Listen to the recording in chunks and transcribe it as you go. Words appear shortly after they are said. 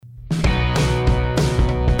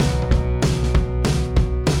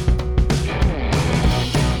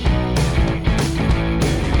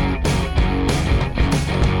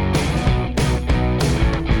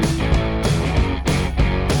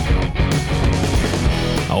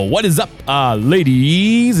What is up,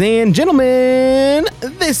 ladies and gentlemen?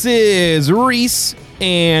 This is Reese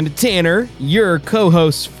and Tanner, your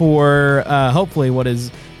co-hosts for hopefully what is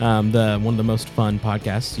one of the most fun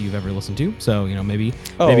podcasts you've ever listened to. So, maybe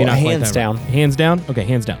not hands quite down. Hands down? Okay,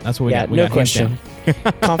 hands down. That's what we got. We no got hands question. down.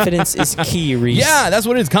 Confidence is key, Reese. Yeah, that's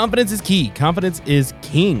what it is. Confidence is key. Confidence is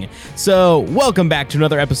king. So, welcome back to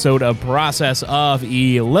another episode of Process of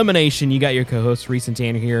Elimination. You got your co-hosts, Reese and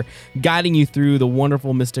Tanner here, guiding you through the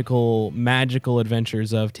wonderful, mystical, magical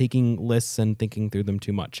adventures of taking lists and thinking through them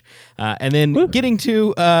too much. And then getting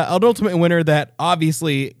to an ultimate winner that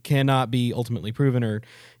obviously cannot be ultimately proven or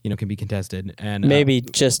can be contested, and maybe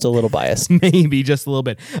just a little biased. Maybe just a little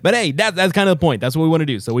bit. But hey, that's kind of the point. That's what we want to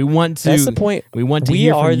do. So we want to. That's the point. We want to. We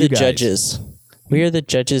hear are from the you guys. judges. We are the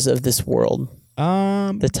judges of this world.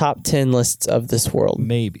 The top 10 lists of this world.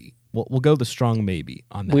 Maybe we'll go the strong maybe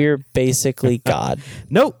on that. We're basically God.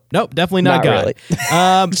 Nope, definitely not God. Really.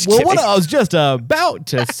 Well, what I was just about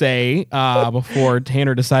to say before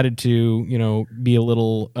Tanner decided to, be a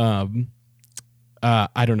little.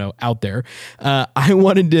 I don't know, out there. I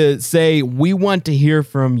wanted to say we want to hear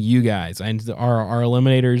from you guys. And our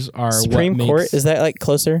eliminators are Supreme Court. Is that like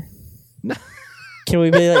closer? Can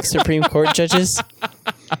we be like Supreme Court judges?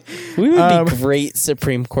 We would be great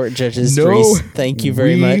Supreme Court judges, Reese. Thank you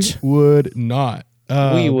very much. We would not.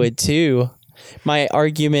 We would too. My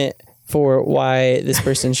argument for why this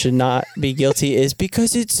person should not be guilty is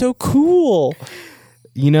because it's so cool.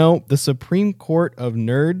 The Supreme Court of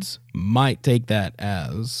Nerds might take that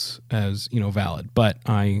as valid, but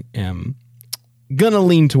I am gonna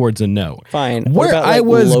lean towards a no. Fine. Where I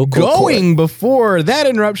was going before that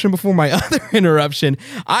interruption, before my other interruption,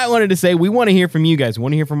 I wanted to say we want to hear from you guys. We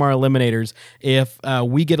want to hear from our eliminators if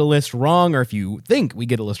we get a list wrong, or if you think we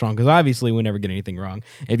get a list wrong, because obviously we never get anything wrong.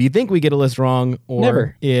 If you think we get a list wrong,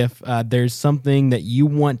 or if there's something that you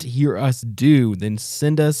want to hear us do, then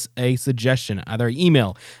send us a suggestion. Either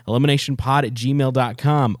email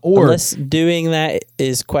eliminationpod@gmail.com, or unless doing that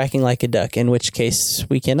is quacking like a duck, in which case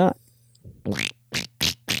we cannot.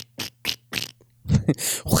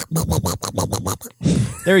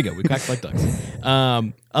 There we go. We quacked like ducks.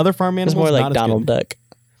 Other farm animals. It's more like not Donald Duck.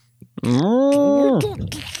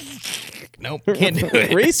 Nope, can't do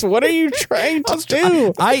it. Reese, what are you trying to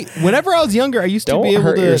do? Whenever I was younger, I used to be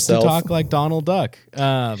able to talk like Donald Duck.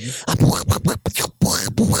 Now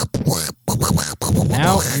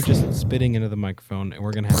you're just spitting into the microphone, and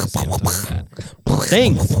we're going to have to sanitize that.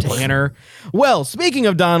 Thanks, Tanner. Well, speaking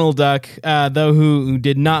of Donald Duck, though, who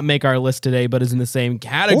did not make our list today, but is in the same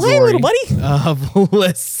category little buddy. of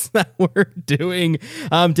lists that we're doing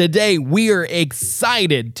today, we are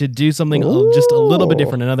excited to do something just a little bit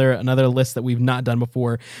different. Another list that we've not done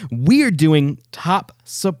before. We are doing top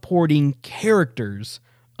supporting characters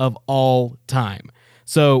of all time.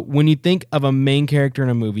 So when you think of a main character in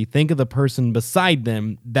a movie, think of the person beside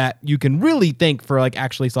them that you can really thank for like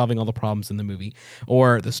actually solving all the problems in the movie,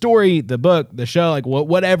 or the story, the book, the show, like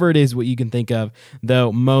whatever it is, what you can think of.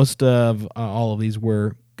 Though most of all of these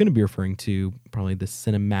we're going to be referring to probably the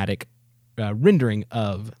cinematic rendering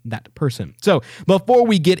of that person. So before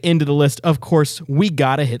we get into the list, of course, we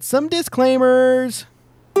got to hit some disclaimers.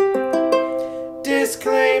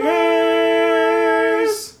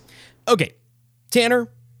 Disclaimers. Okay. Tanner,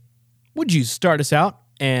 would you start us out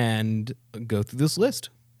and go through this list?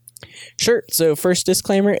 Sure. So first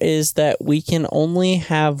disclaimer is that we can only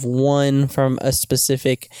have one from a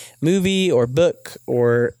specific movie or book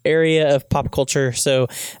or area of pop culture. So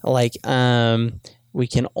like we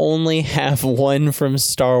can only have one from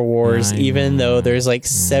Star Wars, even though there's like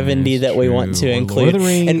 70 that we want to include. Lord of the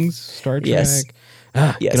Rings, Star Trek. Yes.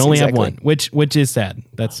 Can only have one, which is sad.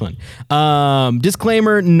 That's fun.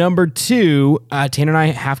 Disclaimer number 2, Tanner and I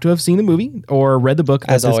have to have seen the movie or read the book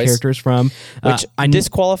that this character is from. Which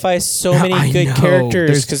disqualifies so many good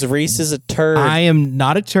characters because Reese is a turd. I am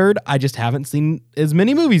not a turd. I just haven't seen as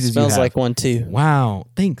many movies as you have. Smells like one too. Wow.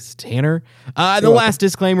 Thanks, Tanner. The last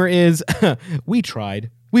disclaimer is we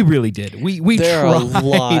tried. We really did. We there tried. Are a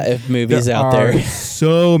lot of movies out there.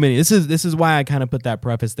 So many. This is why I kind of put that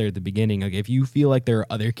preface there at the beginning. Like, if you feel like there are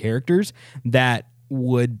other characters that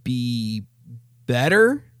would be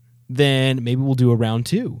better, then maybe we'll do a round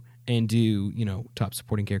 2 and do top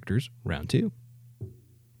supporting characters round 2.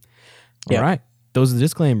 All right. Those are the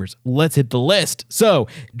disclaimers. Let's hit the list. So,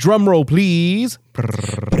 drum roll, please.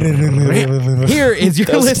 Here is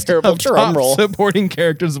your list of top supporting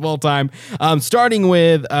characters of all time, starting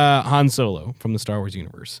with Han Solo from the Star Wars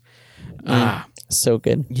universe. So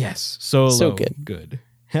good. Yes, Solo. So good. Good.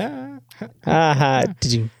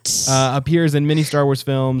 appears in many Star Wars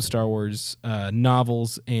films, Star Wars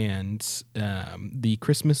novels, and the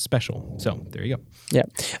Christmas special. So there you go. Yeah.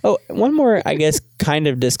 Oh, one more, I guess, kind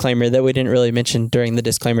of disclaimer that we didn't really mention during the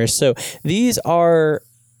disclaimers. So these are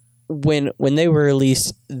when they were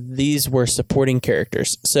released, these were supporting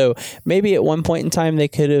characters. So maybe at one point in time they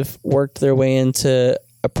could have worked their way into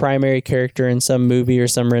a primary character in some movie or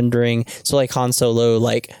some rendering. So like Han Solo,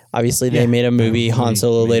 like obviously they made a movie, Han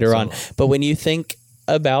Solo later on. But when you think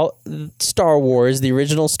about Star Wars, the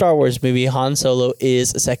original Star Wars movie, Han Solo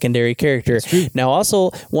is a secondary character. Now,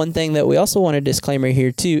 also, one thing that we also want a disclaimer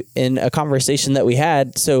here too, in a conversation that we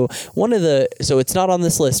had. So it's not on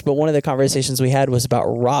this list, but one of the conversations we had was about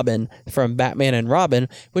Robin from Batman and Robin,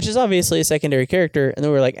 which is obviously a secondary character. And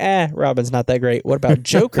then we were like, Robin's not that great. What about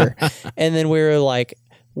Joker? And then we were like,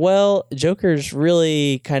 well, Joker's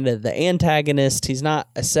really kind of the antagonist. He's not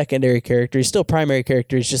a secondary character. He's still a primary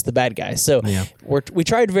character. He's just the bad guy. So we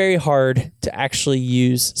tried very hard to actually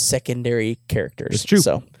use secondary characters. It's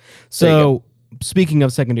true. So speaking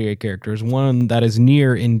of secondary characters, one that is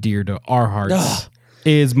near and dear to our hearts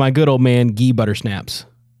is my good old man, Guy Buttersnaps.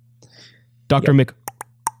 Dr.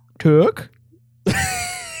 McTook?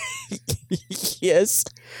 Yes.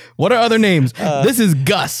 What are other names? This is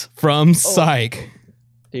Gus from Psych.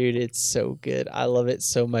 Dude, it's so good. I love it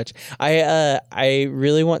so much. I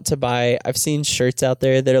really want to buy. I've seen shirts out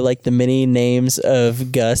there that are like the mini names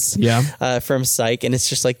of Gus. From Psych, and it's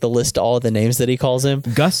just like the list of all the names that he calls him.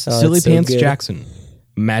 Gus Silly Pants Jackson,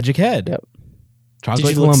 Magic Head, Chocolate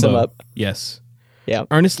Did you look Columbo. some up? Yes. Yeah.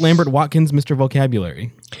 Ernest Lambert Watkins, Mr.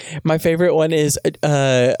 Vocabulary. My favorite one is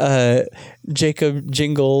Jacob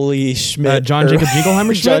Jingley Schmidt. John Jacob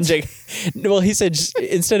Jingleheimer Schmidt? Well, he said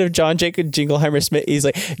instead of John Jacob Jingleheimer Schmidt, he's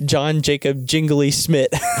like John Jacob Jingly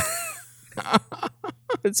Schmidt.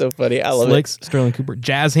 It's so funny. I love Slicks, Sterling Cooper.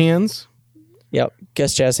 Jazz Hands. Yep.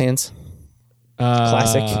 Guess Jazz Hands.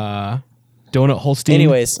 Classic. Donut Holstein.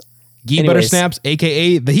 Anyways. Guy Buttersnaps,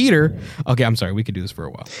 a.k.a. The Heater. Okay, I'm sorry. We could do this for a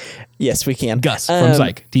while. Yes, we can. Gus from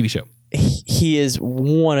Psych, TV show. He is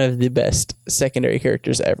one of the best secondary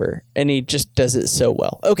characters ever, and he just does it so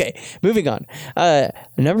well. Okay, moving on.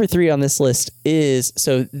 Number 3 on this list is,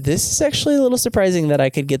 so this is actually a little surprising that I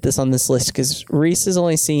could get this on this list because Reese has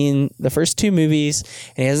only seen the first 2 movies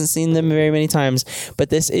and he hasn't seen them very many times, but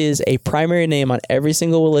this is a primary name on every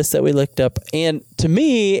single list that we looked up, and to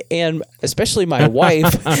me, and especially my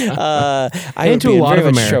wife, I would be in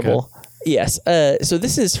very much trouble. Yes. So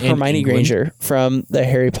this is Hermione Granger from the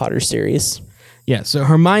Harry Potter series. Yeah. So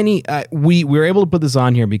Hermione, we were able to put this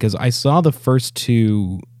on here because I saw the first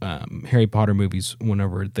 2 Harry Potter movies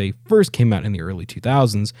whenever they first came out in the early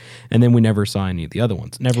 2000s, and then we never saw any of the other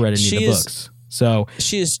ones. Never read any of the books. So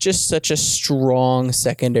she is just such a strong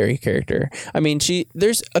secondary character. I mean,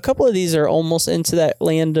 there's a couple of these are almost into that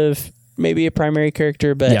land of maybe a primary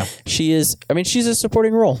character, but she's a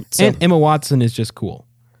supporting role. So. And Emma Watson is just cool.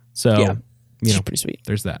 So, she's pretty sweet.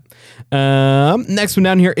 There's that. Next one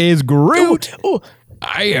down here is Groot.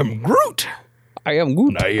 I am Groot. I am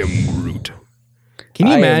Groot. I am Groot. Can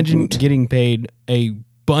you imagine getting paid a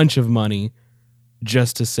bunch of money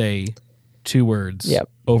just to say 2 words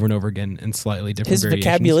over and over again in slightly different variations?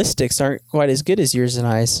 His vocabulistics aren't quite as good as yours and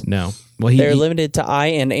I's. No. Well, they're limited to I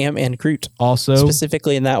and am and Groot. Also,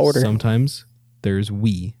 specifically in that order. Sometimes there's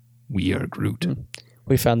we. We are Groot.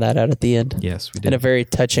 We found that out at the end. Yes, we did. In a very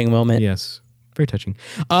touching moment. Yes, very touching.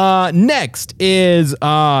 Next is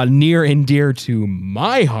near and dear to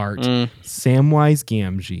my heart, Samwise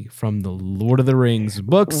Gamgee from the Lord of the Rings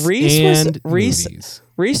books and movies.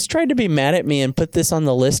 Reese tried to be mad at me and put this on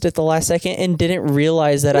the list at the last second and didn't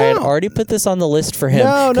realize that I had already put this on the list for him.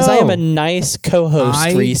 Because I am a nice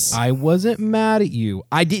co-host, Reese. I wasn't mad at you.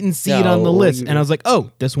 I didn't see it on the list. And I was like,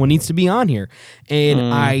 oh, this one needs to be on here. And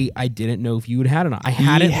I didn't know if you would have it or not. I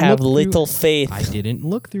hadn't. You have little faith. I didn't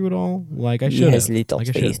look through it all like I should have. He has little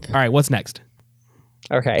faith. All right, what's next?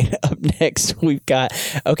 Okay, up next we've got,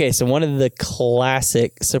 so one of the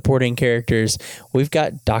classic supporting characters, we've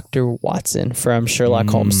got Dr. Watson from Sherlock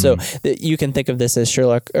Holmes. So you can think of this as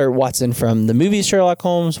Watson from the movie Sherlock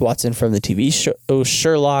Holmes, Watson from the TV show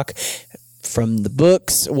Sherlock, from the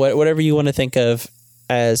books, whatever you want to think of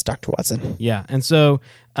as Dr. Watson. Yeah, and so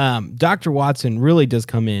Dr. Watson really does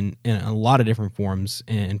come in a lot of different forms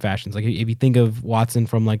and fashions. Like if you think of Watson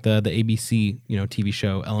from like the ABC TV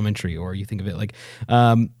show Elementary, or you think of it like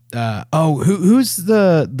who's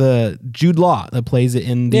the Jude Law that plays it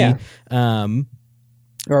in the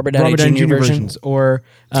Robert Downey Jr. versions. Or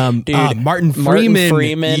Dude, Martin Freeman. Martin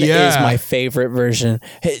Freeman Yeah. is my favorite version.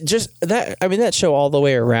 Just that, I mean, that show all the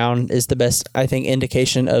way around is the best, I think,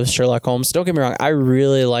 indication of Sherlock Holmes. Don't get me wrong, I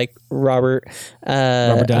really like Robert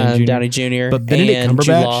Downey Jr. But Benedict and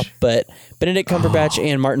Jude Cumberbatch? Law, but Benedict Cumberbatch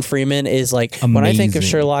and Martin Freeman is like, when I think of Amazing.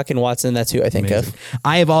 Sherlock and Watson, that's who I think of.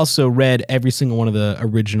 I have also read every single one of the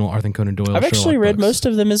original Arthur Conan Doyle. I've actually Sherlock read books. most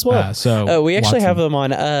of them as well. So we actually Watson. have them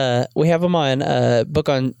on. We have them on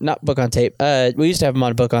not book on tape. We used to have them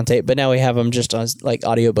on book on tape, but now we have them just on like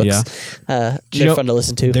audiobooks. They're fun to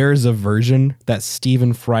listen to. There's a version that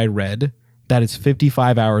Stephen Fry read that is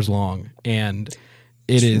 55 hours long, and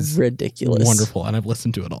it is ridiculous, wonderful, and I've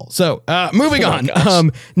listened to it all. So moving Oh on. my gosh.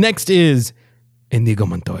 Next is Inigo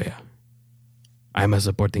Montoya. I'm a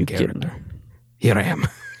supporting character. Here I am.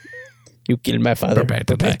 You killed my father. Prepare to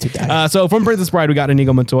Prepare to die. die. So from Princess Bride, we got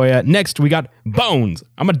Inigo Montoya. Next, we got Bones.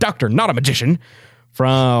 I'm a doctor, not a magician.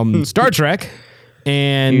 From Star Trek.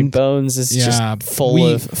 And Dude, Bones is yeah, just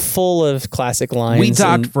full of classic lines. we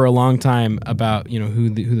talked and for a long time about who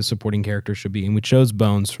the supporting character should be, and we chose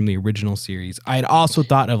Bones from the original series. I had also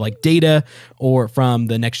thought of like Data or from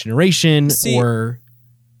the Next Generation, or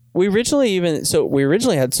we originally had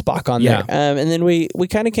Spock on Yeah. there, and then we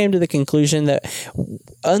kind of came to the conclusion that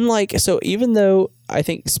even though I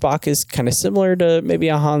think Spock is kind of similar to maybe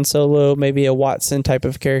a Han Solo, maybe a Watson type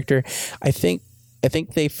of character, I think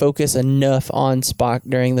they focus enough on Spock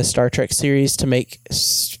during the Star Trek series to make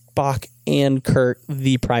Spock and Kirk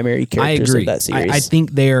the primary I characters agree. of that series. I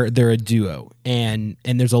think they're a duo, and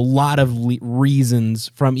there's a lot of reasons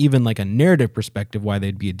from even like a narrative perspective why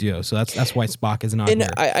they'd be a duo. So that's why Spock is not And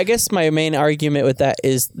here. I guess my main argument with that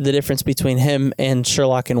is the difference between him and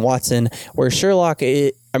Sherlock and Watson, where Sherlock,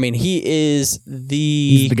 he is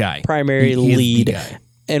He's the guy. primary He is the lead. guy.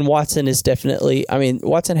 And Watson is definitely,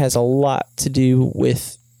 Watson has a lot to do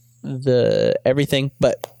with the everything,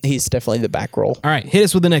 but he's definitely the back role. All right, hit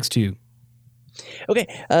us with the next two. Okay.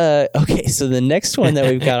 So the next one that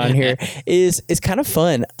we've got on here is kind of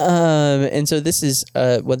fun. And so this is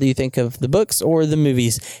whether you think of the books or the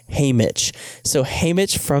movies, Haymitch. So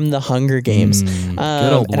Haymitch from the Hunger Games. Good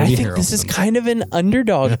old And I Woody think this is Harrelson. kind of an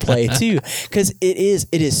underdog play too, because it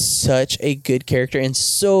is such a good character and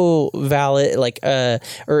so valid,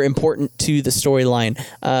 or important to the storyline.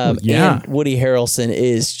 Yeah. And Woody Harrelson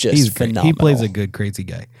is just He's great. phenomenal. He plays a good crazy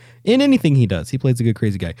guy. In anything he does, he plays a good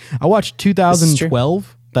crazy guy. I watched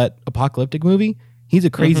 2012, that apocalyptic movie. He's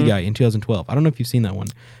a crazy guy in 2012. I don't know if you've seen that one,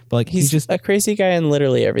 but like He's he's just a crazy guy in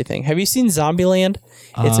literally everything. Have you seen Zombieland?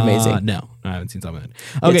 It's amazing. No, I haven't seen Zombieland.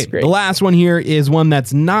 Okay, great. the last one here is one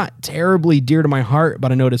that's not terribly dear to my heart,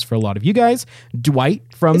 but I noticed for a lot of you guys, Dwight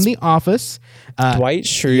from The Office. Dwight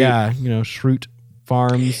Schrute. Yeah, Schrute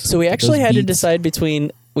Farms. So we actually had to decide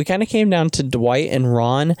between. We kind of came down to Dwight and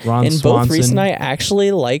Ron. Ron and Swanson. both Reese and I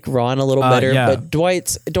actually like Ron a little better, yeah. but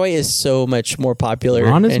Dwight is so much more popular.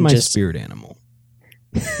 Ron is and my just, spirit animal.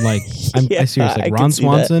 Like I Yeah, seriously, I can Ron see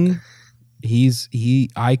that. Swanson.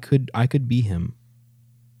 I could be him.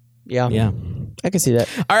 Yeah, I can see that.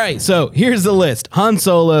 All right, so here's the list: Han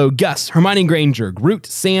Solo, Gus, Hermione Granger, Groot,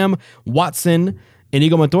 Sam, Watson,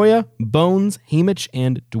 Inigo Montoya, Bones, Haymitch,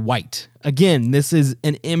 and Dwight. Again, this is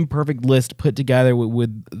an imperfect list put together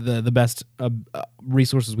with the best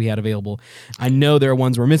resources we had available. I know there are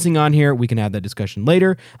ones we're missing on here. We can have that discussion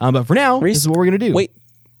later. But for now, this is what we're going to do. Wait,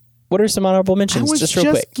 what are some honorable I mentions? was Just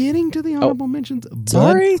real quick. getting to the honorable mentions. Bud.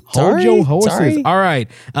 Sorry, Hold your horses. sorry. All right.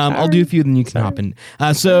 I'll do a few, then you can hop in.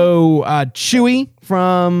 So Chewie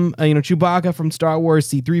from, Chewbacca from Star Wars,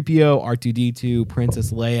 C-3PO, R2-D2,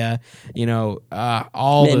 Princess Leia,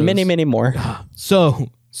 all And those. many, many more. So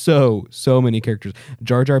many characters.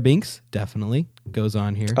 Jar Jar Binks definitely goes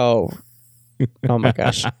on here. Oh my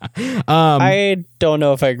gosh. I don't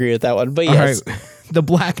know if I agree with that one, but All yes. right. The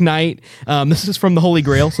Black Knight. This is from the Holy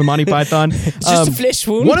Grail, so Monty Python. It's just a flesh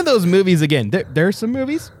wound. One of those movies, again, there are some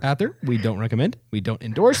movies out there we don't recommend, we don't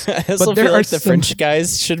endorse, I also but there feel are like the French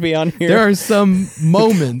guys should be on here. there are some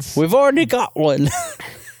moments. We've already got one.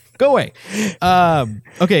 Go away.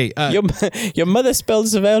 Okay. Your mother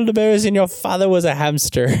spelled elderberries and your father was a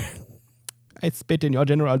hamster. I spit in your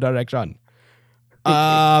general direction.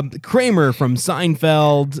 Kramer from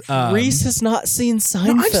Seinfeld. Reese has not seen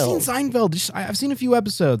Seinfeld. No, I've seen Seinfeld. I've seen a few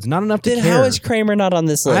episodes. Not enough to Then care. how is Kramer not on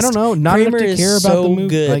this list? I don't know. Not Kramer enough to is care about so the movie.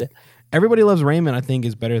 good. Like, Everybody Loves Raymond, I think,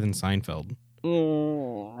 is better than Seinfeld.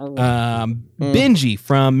 Benji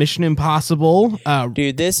from Mission Impossible.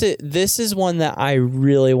 Dude, this is one that I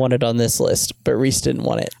really wanted on this list, but Reese didn't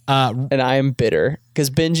want it, and I am bitter because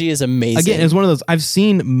Benji is amazing. Again, it's one of those. I've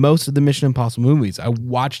seen most of the Mission Impossible movies. I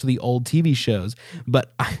watched the old TV shows,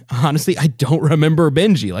 but honestly, I don't remember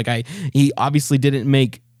Benji. Like he obviously didn't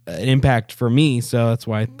make an impact for me, so that's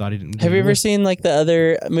why I thought he didn't. Have you ever seen like the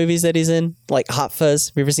other movies that he's in, like Hot Fuzz?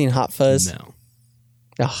 Have you ever seen Hot Fuzz? No.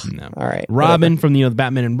 Oh, No. All right. Robin from the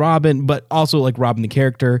Batman and Robin, but also like Robin the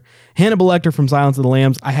character. Hannibal Lecter from Silence of the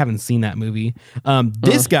Lambs. I haven't seen that movie.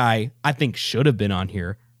 This guy I think should have been on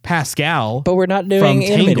here. Pascal. But we're not doing from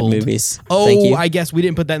animated Tangled. movies. Thank Oh, you. I guess we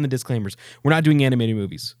didn't put that in the disclaimers. We're not doing animated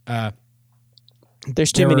movies.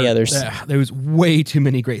 There's too many others. There was way too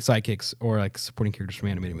many great sidekicks or like supporting characters from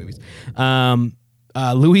animated movies.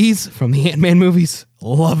 Louise from the Ant-Man movies.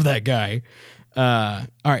 Love that guy. All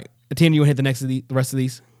right. Tanya, you want to hit the rest of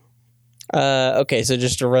these? Okay, so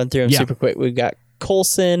just to run through them Yeah. super quick, we've got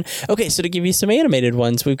Coulson. Okay, so to give you some animated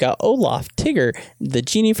ones, we've got Olaf, Tigger, the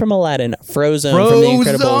genie from Aladdin, Frozone from The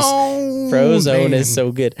Incredibles. Frozone is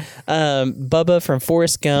so good. Bubba from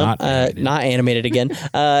Forrest Gump, not animated again.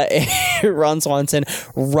 Ron Swanson,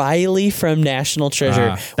 Riley from National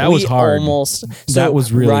Treasure. That was hard. That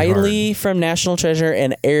was really Riley from National Treasure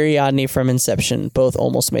and Ariadne from Inception both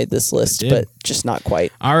almost made this list, but just not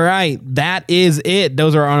quite. All right, that is it.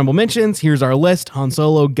 Those are our honorable mentions. Here's our list: Han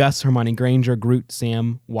Solo, Gus, Hermione Granger, Groot,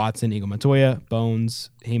 Sam, Watson, Inigo Montoya,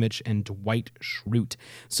 Bones, Haymitch, and Dwight Schrute.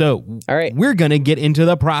 So, all right, we're gonna get into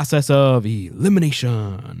the process of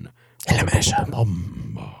elimination.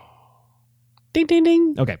 Ding ding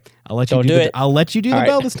ding. Okay, I'll let you do it. I'll let you do the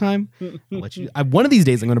bell this time. I'll let you. One of these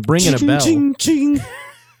days, I'm going to bring in a bell. Ching, ching.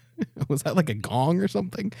 Was that like a gong or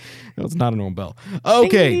something? No, it's not a normal bell.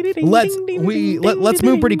 Okay, let's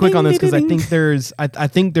move pretty quick on this because I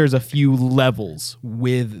think there's a few levels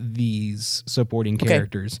with these supporting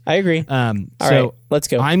characters. I agree. All right, let's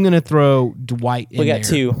go. I'm gonna throw Dwight in there. We got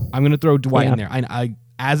two. I'm gonna throw Dwight in there. I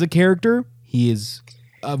as a character, he is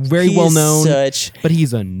very well known, but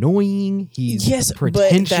he's annoying. He's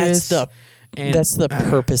pretentious. But that's the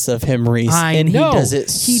purpose of him, Reese. I know. He does it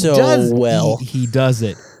so well. He does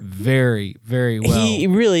it very, very well. He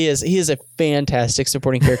really is. He is a fantastic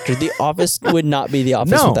supporting character. The Office would not be The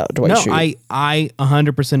Office without Dwight Schrute. I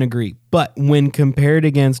 100% agree. But when compared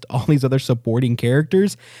against all these other supporting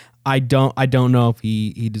characters, I don't know if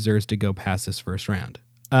he deserves to go past this first round.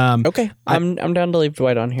 Okay, I'm down to leave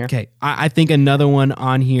Dwight on here. Okay, I think another one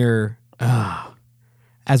on here.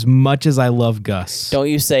 As much as I love Gus, don't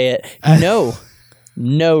you say it.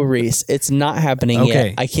 No, Reese, it's not happening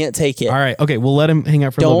yet. I can't take it. All right, okay, we'll let him hang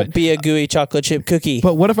out for a little bit. Don't be a gooey chocolate chip cookie.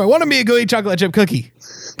 But what if I want to be a gooey chocolate chip cookie?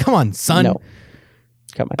 Come on, son. No,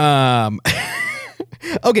 come on.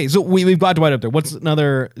 Okay, so we've got Dwight up there. What's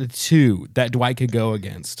another two that Dwight could go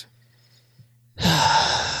against?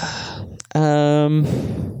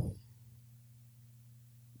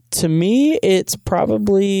 To me, it's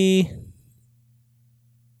probably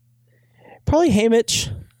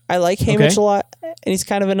Haymitch. I like Haymitch a lot, and he's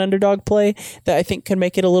kind of an underdog play that I think can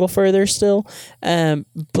make it a little further still.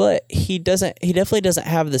 But he definitely doesn't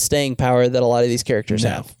have the staying power that a lot of these characters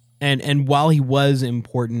have. And while he was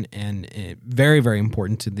important and very, very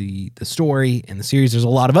important to the story and the series, there's a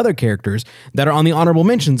lot of other characters that are on the honorable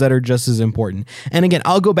mentions that are just as important. And again,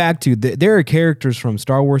 I'll go back to there are characters from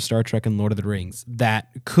Star Wars, Star Trek, and Lord of the Rings that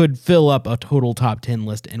could fill up a total top 10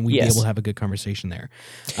 list, and we'd be able to have a good conversation there.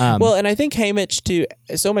 Well, and I think Haymitch too.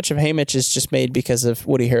 So much of Haymitch is just made because of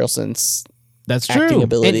Woody Harrelson's. That's true.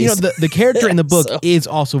 Abilities. And the character in the book is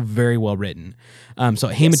also very well written. So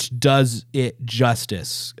Haymitch does it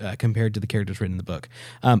justice compared to the characters written in the book.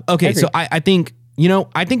 Okay, so I think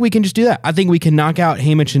we can just do that. I think we can knock out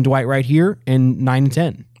Haymitch and Dwight right here in 9 and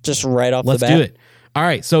 10. Just right off the bat. Let's do it. All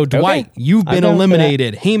right, so Dwight, you've been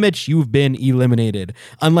eliminated. Haymitch, you've been eliminated.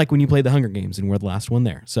 Unlike when you played the Hunger Games and we're the last one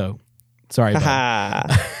there. So sorry about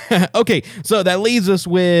that. Okay, so that leaves us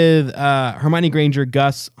with Hermione Granger,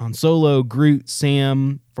 Gus, Han Solo, Groot,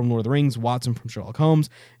 Sam from Lord of the Rings, Watson from Sherlock Holmes,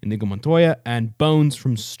 Inigo Montoya, and Bones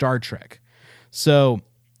from Star Trek. So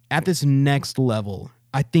at this next level,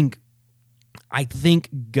 I think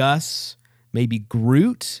Gus, maybe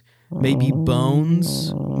Groot, maybe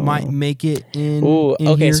Bones might make it in. Ooh, in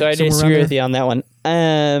okay, here, so I disagree with you on that one.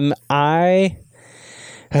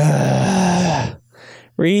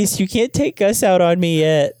 Reese, you can't take Gus out on me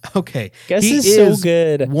yet. Okay. Gus is so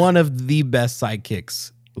good. One of the best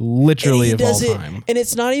sidekicks, literally, of all time. And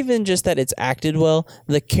it's not even just that it's acted well.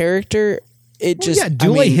 The character,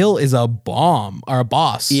 Dule Hill is a bomb, or a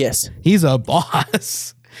boss. Yes. He's a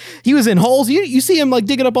boss. He was in holes. You see him like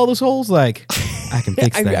digging up all those holes, like I can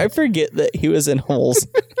fix that. I forget that he was in Holes.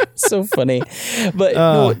 So funny. But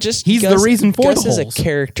no, just he's the reason for Gus the as Holes. a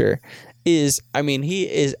character is, I mean, he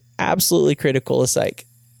is absolutely critical of Psych.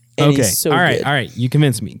 And Okay. he's so all right. good. All right. You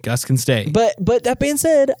convinced me. Gus can stay. But that being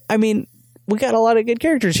said, I mean, we got a lot of good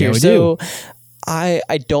characters Yeah, here. we So I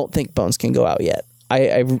don't think Bones can go out yet.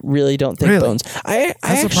 I really don't think Really? Bones. I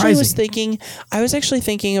was actually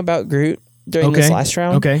thinking about Groot during this last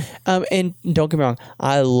round. Okay. And don't get me wrong,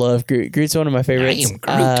 I love Groot. Groot's one of my favorites.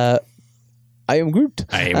 I am Groot.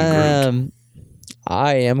 I am Groot.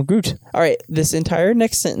 I am Groot. All right, this entire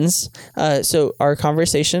next sentence. So our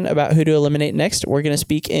conversation about who to eliminate next, we're gonna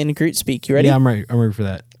speak in Groot speak. You ready? Yeah, I'm ready. I'm ready for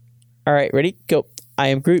that. All right, ready? Go. I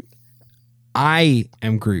am Groot. I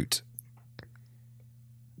am Groot.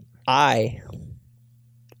 I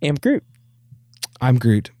am Groot. I'm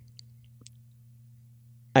Groot.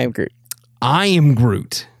 I am Groot. I am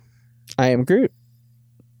Groot. I am Groot.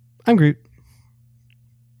 I'm Groot.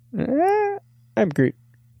 I'm Groot.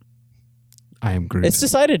 I am Groot. It's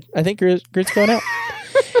decided. I think Groot's going out.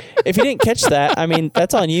 If you didn't catch that, I mean,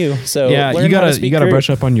 that's on you. So yeah, learn you how to gotta speak brush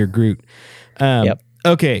Groot. up on your Groot. Yep.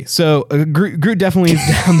 Okay, so Groot definitely is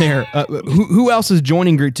down there. Who else is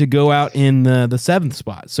joining Groot to go out in the seventh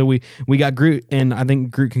spot? So we got Groot, and I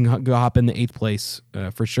think Groot can go hop in the eighth place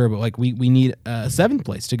for sure. But like we need a seventh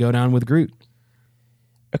place to go down with Groot.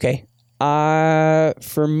 Okay.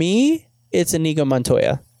 For me, it's Inigo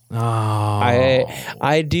Montoya. Oh,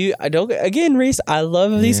 I don't again, Reese, I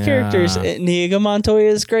love these Yeah. characters. Inigo Montoya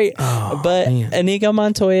is great. But man. Inigo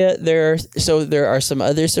Montoya, there are some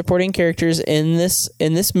other supporting characters in this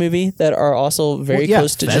movie that are also very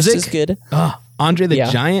close to just as good. Andre the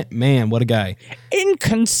Yeah. Giant, man, what a guy!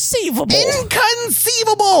 Inconceivable.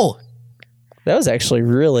 Inconceivable. That was actually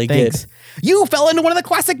really Thanks. good. You fell into one of the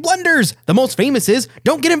classic blunders. The most famous is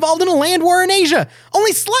don't get involved in a land war in Asia.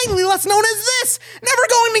 Only slightly less known as this. Never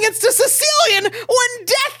going against a Sicilian when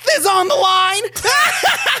death is on the line.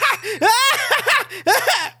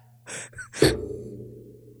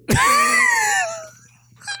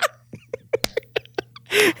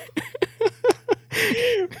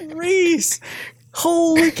 Reese,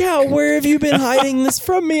 holy cow, where have you been hiding this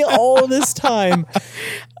from me all this time?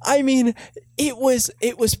 I mean, it was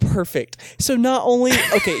perfect. So not only,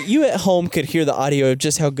 okay, you at home could hear the audio of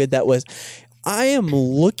just how good that was. I am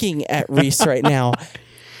looking at Reese right now.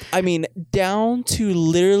 I mean, down to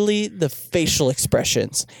literally the facial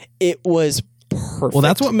expressions. It was perfect. Well,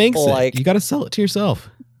 that's what makes like, it. You got to sell it to yourself.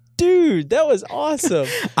 Dude, that was awesome.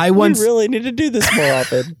 I once we really need to do this more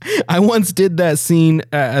often. I once did that scene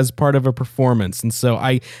as part of a performance, and so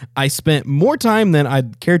I spent more time than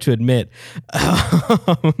I'd care to admit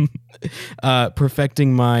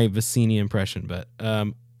perfecting my Vicini impression. But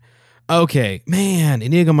okay, man,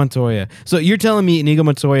 Inigo Montoya. So you're telling me Inigo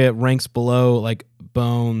Montoya ranks below like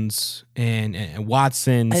Bones and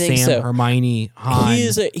Watson, I think Sam, so. Hermione, Han?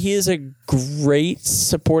 He is a great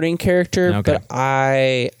supporting character, Okay. but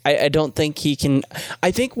I don't think he can.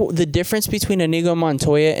 I think the difference between Inigo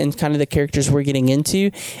Montoya and kind of the characters we're getting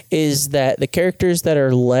into is that the characters that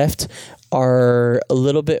are left are a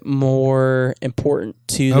little bit more important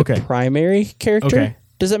to the Okay. primary character. Okay.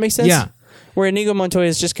 Does that make sense? Yeah. Where Inigo Montoya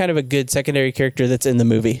is just kind of a good secondary character that's in the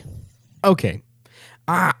movie. Okay.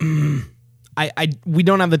 We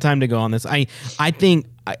don't have the time to go on this. I think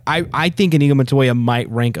Inigo Montoya might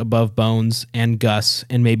rank above Bones and Gus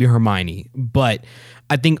and maybe Hermione, but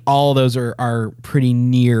I think all those are pretty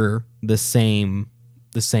near the same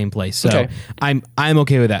place. So Okay. I'm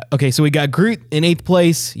okay with that. Okay, so we got Groot in 8th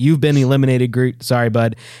place. You've been eliminated, Groot. Sorry,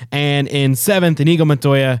 bud. And in 7th, Inigo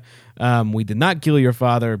Montoya. We did not kill your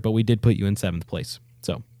father, but we did put you in 7th place.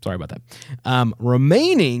 So sorry about that.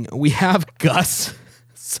 Remaining, we have Gus.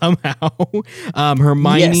 Somehow,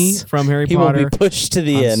 Hermione Yes. from Harry He Potter, will be pushed to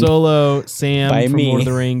the Han end. Solo, Sam By from me. Lord of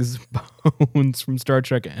the Rings, Bones from Star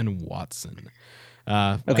Trek, and Watson.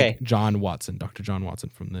 Okay. like John Watson, Dr. John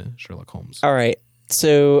Watson from the Sherlock Holmes. All right.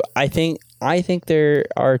 So I think there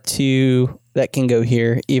are two that can go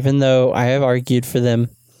here, even though I have argued for them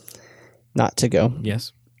not to go.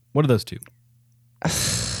 Yes. What are those two?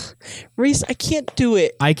 Reese, I can't do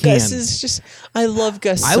it. I can. Gus is just. I love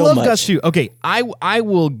Gus. I so love much. Gus too. Okay, I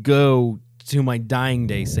will go to my dying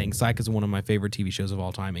day saying Psych is one of my favorite TV shows of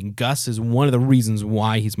all time, and Gus is one of the reasons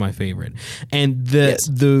why he's my favorite. And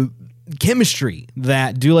the chemistry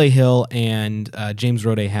that Dule Hill and James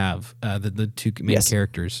Roday have, the two main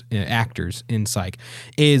characters, actors in Psych,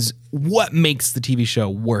 is what makes the TV show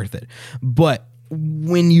worth it. But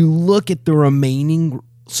when you look at the remaining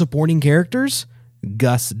supporting characters,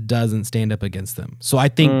 Gus doesn't stand up against them. So I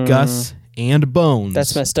think Gus and Bones.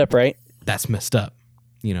 That's messed up, right? That's messed up.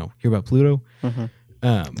 You know, hear about Pluto?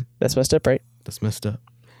 That's messed up, right? That's messed up.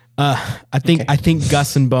 I think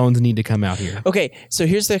Gus and Bones need to come out here. Okay, so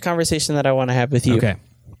here's the conversation that I want to have with you. Okay.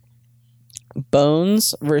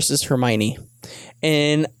 Bones versus Hermione.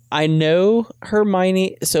 And I know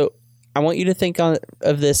Hermione, so I want you to think of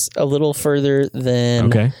this a little further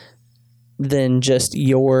than just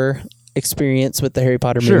your experience with the Harry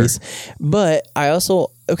Potter movies. But I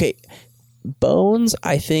also, Bones,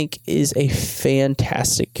 I think, is a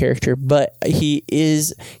fantastic character, but he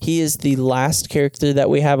is the last character that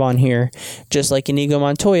we have on here, just like Inigo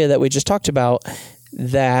Montoya that we just talked about,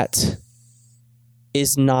 that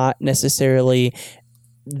is not necessarily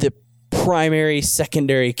the primary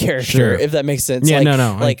secondary character, if that makes sense. Yeah,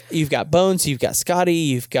 no. Like you've got Bones, you've got Scotty,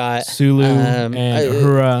 you've got Sulu and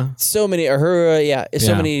Uhura. So many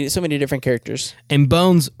Uhura, so many different characters. And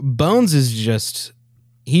Bones is just,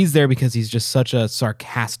 he's there because he's just such a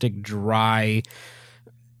sarcastic, dry,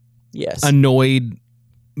 annoyed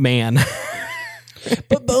man.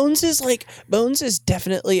 But Bones is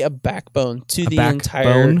definitely a backbone to the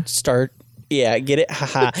entire start. Yeah, get it?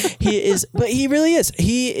 Haha. He is, but he really is.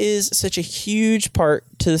 He is such a huge part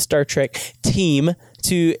to the Star Trek team.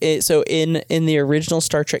 So in the original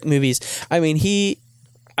Star Trek movies,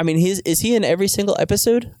 is he in every single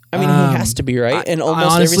episode? I mean, he has to be, right? And almost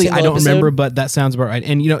honestly, every single I don't episode? remember, but that sounds about right.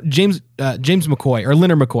 And James McCoy or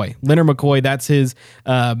Leonard McCoy. Leonard McCoy, that's his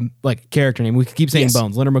character name. We keep saying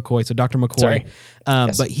Bones. Leonard McCoy, so Dr. McCoy. Sorry.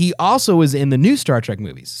 But he also was in the new Star Trek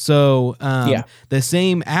movies. So the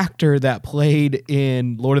same actor that played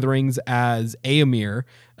in Lord of the Rings as Éomer,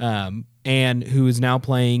 and who is now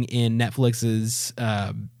playing in Netflix's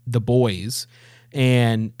The Boys.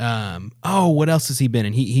 And what else has he been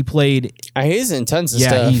in? He played. He's in tons of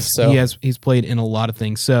stuff. He's played in a lot of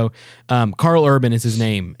things. So Carl Urban is his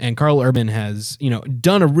name, and Carl Urban has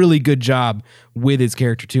done a really good job with his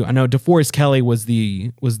character too. I know DeForest Kelley was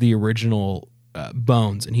the original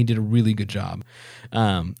Bones, and he did a really good job.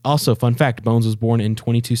 Also, fun fact: Bones was born in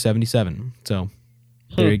 2277. So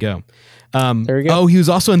there you go. There we go. Oh, he was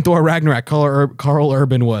also in Thor Ragnarok. Carl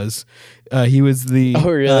Urban was. He was the. Oh,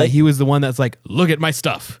 really? He was the one that's like, look at my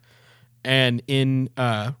stuff. And in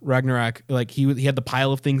Ragnarok, like he had the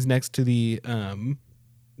pile of things next to the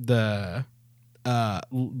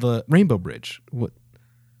Rainbow Bridge. What?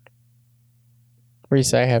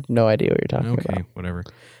 Reese, I have no idea what you're talking about. Okay, whatever.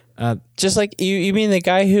 Just like you mean the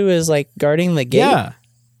guy who is like guarding the gate? Yeah.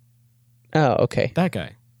 Oh, okay. That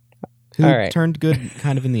guy. Who turned good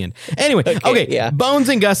kind of in the end. Anyway, okay, Bones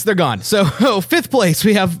and Gus, they're gone. So fifth place,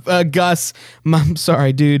 we have Gus. I'm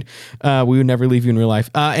sorry, dude. We would never leave you in real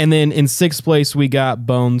life. And then in sixth place, we got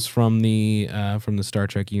Bones from the Star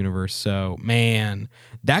Trek universe. So, man,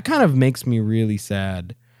 that kind of makes me really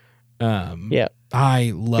sad.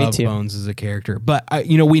 I love Bones as a character. But,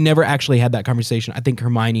 we never actually had that conversation. I think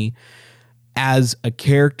Hermione, as a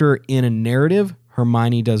character in a narrative,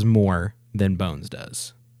 Hermione does more than Bones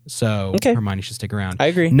does. So Hermione should stick around. I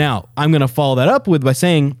agree. Now, I'm going to follow that up by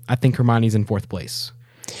saying I think Hermione's in fourth place.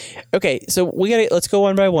 Okay, so let's go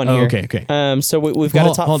one by one here. Okay. So we've got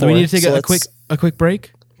a top 4. Do we need to take a quick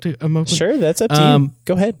break? Sure, that's up to you.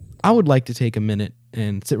 Go ahead. I would like to take a minute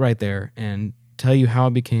and sit right there and tell you how I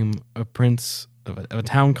became a prince of a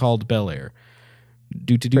town called Bel Air.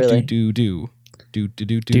 Do do do do do do do do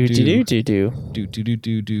do do do do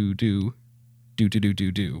do do do do do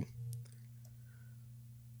do do.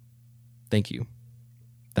 Thank you.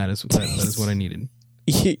 That is what I needed.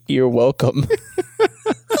 You're welcome.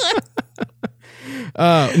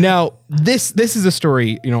 Now this is a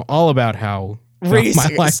story, all about how my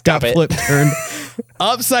life got turned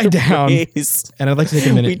upside down. Reese. And I'd like to take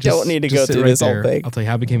a minute. We don't need to go through this whole thing. I'll tell you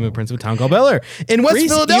how I became a prince of a town called Bel Air in West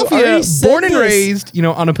Reese, Philadelphia. Born and raised,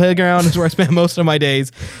 on a playground is where I spent most of my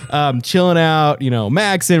days, chilling out,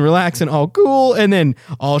 maxing, relaxing, all cool, and then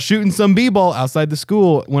all shooting some b-ball outside the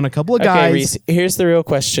school when a couple of guys. Okay, Reese, here's the real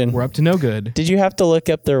question. We're up to no good. Did you have to look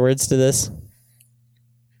up the words to this?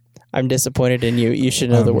 I'm disappointed in you. You should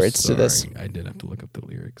know the words to this. I did have to look up the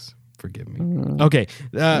lyrics. Forgive me. Okay,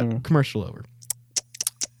 commercial over.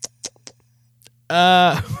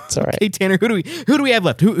 It's all right. Okay, Tanner, who do we have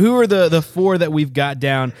left? Who are the 4 that we've got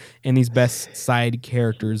down in these best side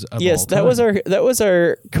characters of all time? Yes, that was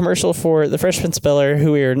our commercial for the Fresh Prince of Bel Air,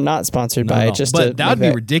 who we are not sponsored by. But that would be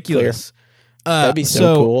ridiculous. That'd be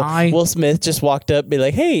so cool. Will Smith just walked up, be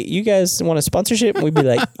like, "Hey, you guys want a sponsorship?" And we'd be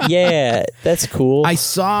like, "Yeah, that's cool." I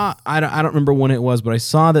saw. I don't remember when it was, but I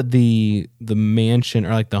saw that the mansion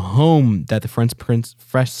or like the home that the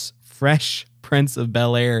Fresh Prince of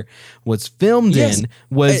Bel Air was filmed in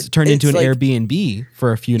was turned into an Airbnb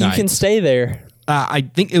for a few nights. You can stay there. I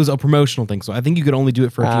think it was a promotional thing, so I think you could only do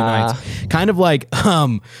it for a few nights. Kind of like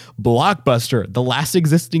Blockbuster, the last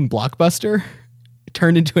existing Blockbuster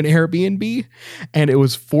turned into an Airbnb, and it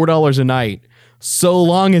was $4 a night, so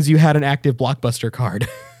long as you had an active Blockbuster card.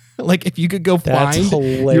 Like if you could go That's find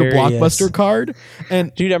your Blockbuster card,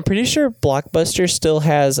 and dude, I'm pretty sure Blockbuster still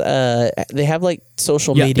has they have like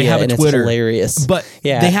social media, they have a and Twitter, it's hilarious. but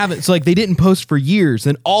they haven't. So like they didn't post for years,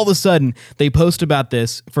 and all of a sudden they post about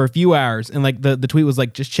this for a few hours, and like the tweet was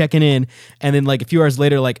like just checking in, and then like a few hours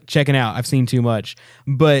later like checking out. I've seen too much,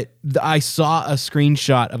 but I saw a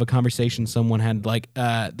screenshot of a conversation someone had like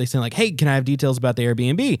they said like, hey, can I have details about the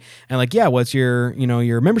Airbnb? And like, yeah, what's your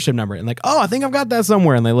your membership number? And like, oh, I think I've got that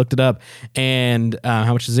somewhere, and they looked it up, and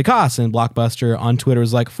how much does it cost? And Blockbuster on Twitter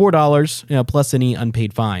was like $4, plus any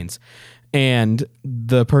unpaid fines. And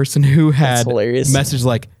the person who had messaged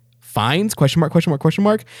like fines ?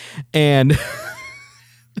 And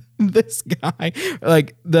this guy,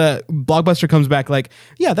 like the Blockbuster comes back like,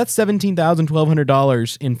 yeah, that's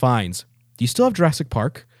 $17,100 in fines. Do you still have Jurassic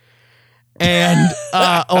Park? And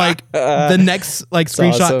the next like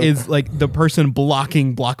screenshot awesome. is like the person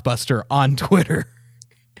blocking Blockbuster on Twitter.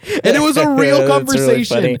 And it was a real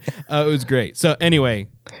conversation. Really it was great. So anyway,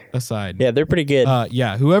 aside. Yeah, they're pretty good.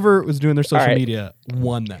 Whoever was doing their social media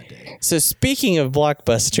won that day. So speaking of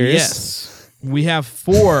Blockbusters. Yes. We have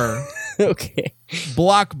 4 okay.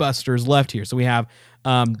 Blockbusters left here. So we have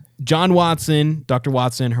John Watson, Dr.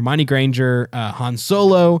 Watson, Hermione Granger, Han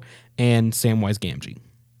Solo, and Samwise Gamgee.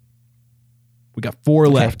 We got 4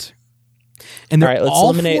 left. And they're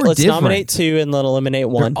all let's nominate 2 and then eliminate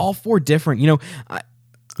 1. They're all 4 different.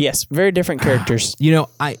 Yes, very different characters.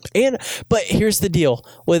 But here's the deal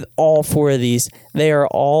with all 4 of these. They are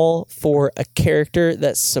all for a character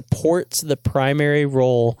that supports the primary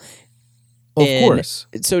role. Of course.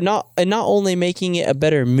 So not only making it a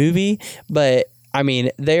better movie, but I mean,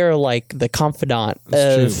 they are like the confidant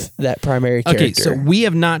of that primary character. Okay, so we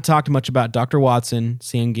have not talked much about Dr. Watson,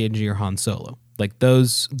 Sam Gamgee, or Han Solo. Like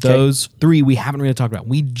those 3 we haven't really talked about.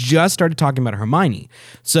 We just started talking about Hermione.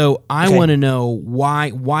 So I want to know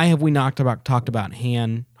why have we not talked about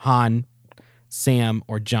Han, Sam,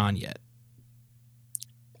 or John yet?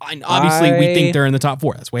 Obviously, we think they're in the top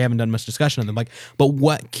 4. That's why we haven't done much discussion on them. But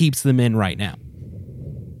what keeps them in right now?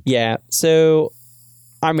 Yeah. So,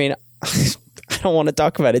 I mean, I don't want to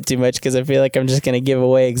talk about it too much because I feel like I'm just going to give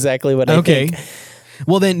away exactly what I think.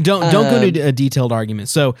 Well, then don't go into a detailed argument.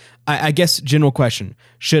 So I guess general question: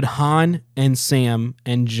 should Han and Sam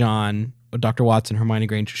and John, Dr. Watson, Hermione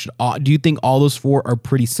Granger, do you think all those 4 are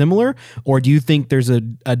pretty similar, or do you think there's a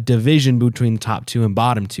division between the top 2 and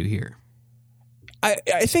bottom 2 here? I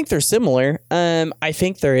think they're similar. I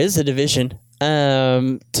think there is a division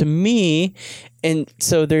to me, and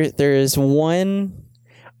so there is one.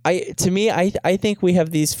 I think we have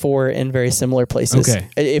these 4 in very similar places. Okay.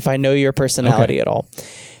 If I know your personality at all,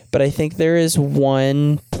 but I think there is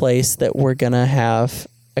one place that we're gonna have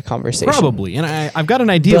a conversation. Probably, and I've got an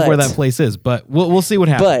idea of where that place is, but we'll see what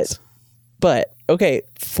happens. But okay,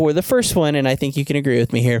 for the first one, and I think you can agree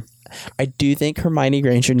with me here. I do think Hermione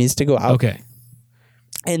Granger needs to go out. Okay.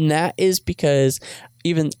 And that is because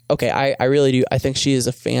I really do. I think she is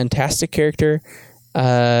a fantastic character.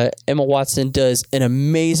 Emma Watson does an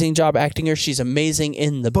amazing job acting her. She's amazing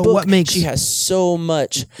in the book. She has so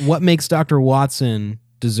much. What makes Dr. Watson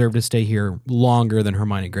deserve to stay here longer than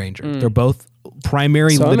Hermione Granger? They're both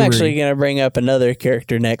primary literary. I'm actually going to bring up another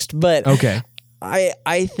character next, but okay.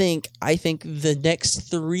 I think the next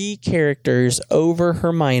 3 characters over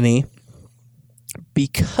Hermione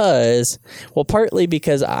partly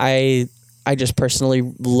because I just personally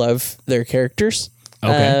love their characters.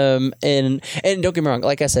 Okay. And don't get me wrong,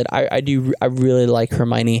 like I said, I really like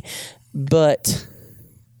Hermione, but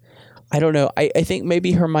I don't know. I think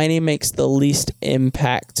maybe Hermione makes the least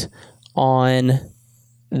impact on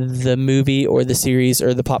the movie or the series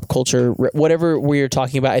or the pop culture, whatever we're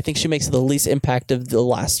talking about. I think she makes the least impact of the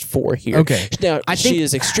last 4 here. Okay. Now, I think she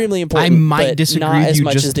is extremely important, I might but disagree not with as you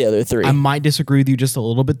much as the other 3. I might disagree with you just a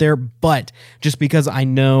little bit there, but just because I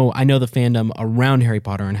know the fandom around Harry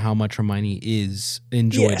Potter and how much Hermione is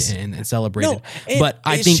enjoyed and celebrated. No, but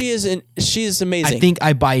I think she is amazing. I think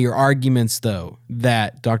I buy your arguments though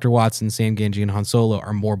that Dr. Watson, Sam Gamgee, and Han Solo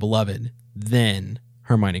are more beloved than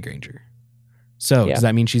Hermione Granger. So does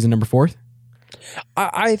that mean she's a number 4?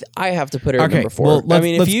 I have to put her at number 4. Well, I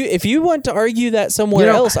mean, if you want to argue that somewhere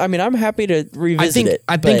else, I mean, I'm happy to revisit it.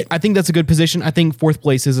 I think that's a good position. I think 4th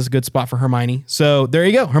place is a good spot for Hermione. So there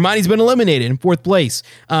you go. Hermione's been eliminated in 4th place.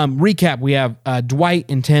 Recap: we have Dwight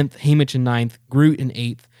in 10th, Haymitch in 9th, Groot in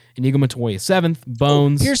 8th, Inigo Montoya is 7th,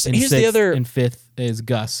 Bones here's in the 6th, other- and 5th is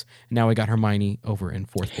Gus. And now we got Hermione over in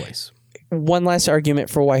 4th place. One last argument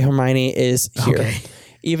for why Hermione is here. Okay.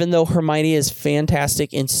 Even though Hermione is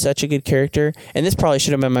fantastic and such a good character, and this probably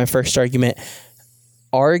should have been my first argument,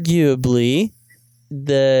 arguably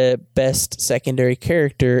the best secondary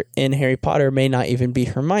character in Harry Potter may not even be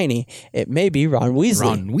Hermione. It may be Ron Weasley.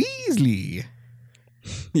 Ron Weasley.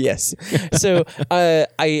 Yes. So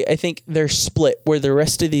I think they're split where the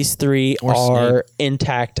rest of these three Or are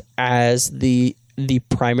intact as the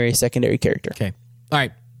primary secondary character. Okay. All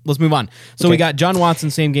right. Let's move on. So we got John Watson,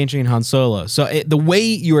 Sam Gamgee, and Han Solo. So the way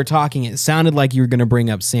you were talking, it sounded like you were going to bring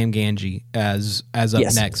up Sam Gamgee as up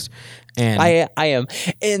Yes. next. And I am.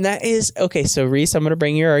 And that is okay. So Reese, I'm going to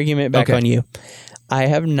bring your argument back Okay. on you. I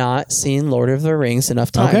have not seen Lord of the Rings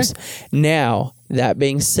enough times. Now, that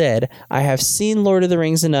being said, I have seen Lord of the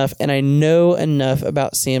Rings enough, and I know enough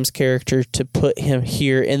about Sam's character to put him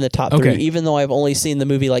here in the top Okay. 3, even though I've only seen the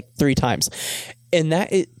movie like 3 times. And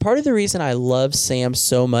that is part of the reason I love Sam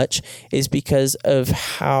so much is because of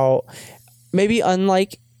how maybe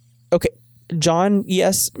unlike, okay, John,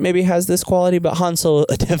 yes, maybe has this quality, but Han Solo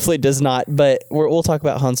definitely does not. But we'll talk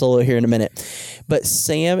about Han Solo here in a minute. But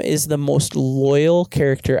Sam is the most loyal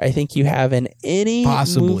character I think you have in any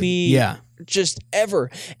Possibly, movie, yeah. just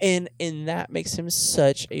ever, and that makes him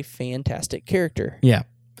such a fantastic character. yeah.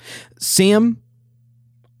 Sam,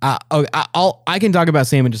 I can talk about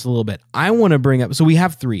Sam in just a little bit. I want to bring up, so we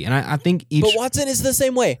have 3, and I think each. But Watson is the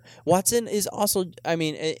same way. Watson is also, I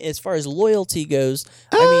mean, as far as loyalty goes,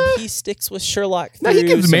 I mean, he sticks with Sherlock through he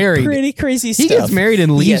gets some married. pretty crazy he stuff. gets married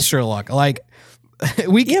and leaves Yes. Sherlock. Like,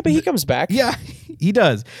 we Yeah, but he comes back. Yeah, he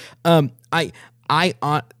does. I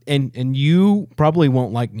and you probably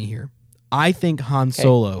won't like me here. I think Han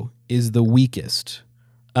Solo is the weakest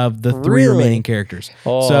of the 3 Really? remaining characters.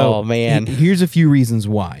 Oh, so man. Here's a few reasons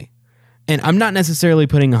why. And I'm not necessarily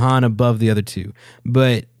putting Han above the other 2,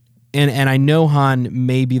 but and I know Han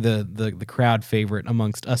may be the crowd favorite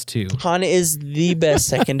amongst us 2. Han is the best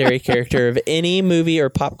secondary character of any movie or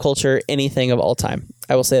pop culture, anything of all time.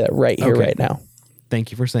 I will say that right here, Okay. right now.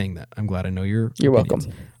 Thank you for saying that. I'm glad I know your You're opinions.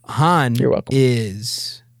 welcome. Han You're welcome.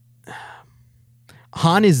 is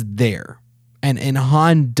there. And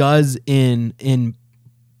Han does in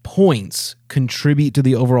points contribute to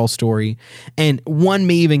the overall story, and one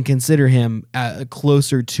may even consider him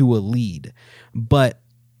closer to a lead. But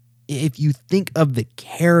if you think of the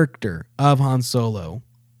character of Han Solo,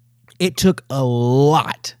 it took a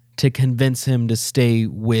lot to convince him to stay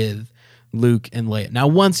with Luke and Leia. Now,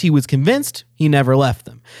 once he was convinced, he never left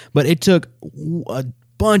them. But it took a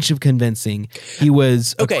bunch of convincing. He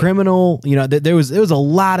was a criminal. You know, there was a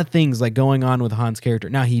lot of things like going on with Han's character.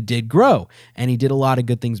 Now, he did grow, and he did a lot of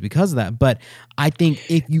good things because of that. But I think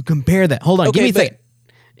if you compare that, hold on, give me a second.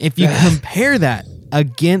 If you compare that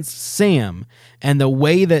against Sam and the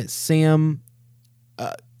way that Sam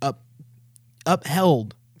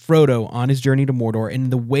upheld Frodo on his journey to Mordor,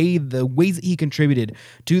 and the ways that he contributed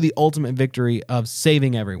to the ultimate victory of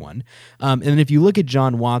saving everyone. And if you look at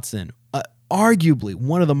John Watson, arguably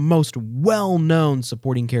one of the most well-known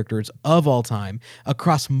supporting characters of all time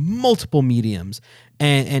across multiple mediums,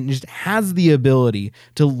 and just has the ability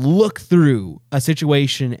to look through a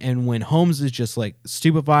situation, and when Holmes is just like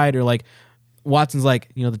stupefied, or like Watson's like,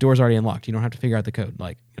 you know, the door's already unlocked, you don't have to figure out the code,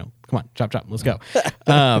 like, you know, come on, chop, let's go.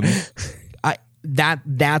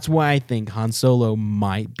 That's why I think Han Solo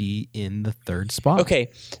might be in the 3rd spot. Okay,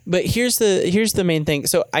 but here's the main thing.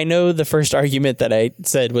 So I know the first argument that I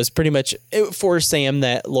said was pretty much for Sam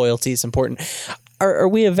that loyalty is important. Are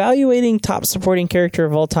we evaluating top supporting character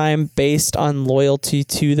of all time based on loyalty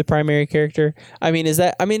to the primary character? I mean,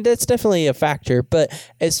 that's definitely a factor. But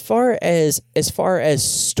as far as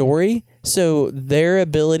story, so their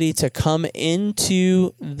ability to come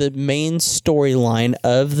into the main storyline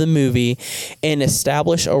of the movie and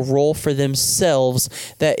establish a role for themselves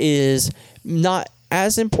that is not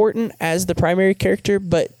as important as the primary character,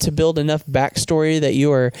 but to build enough backstory that you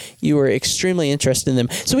are extremely interested in them.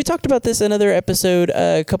 So we talked about this in another episode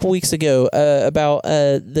a couple weeks ago about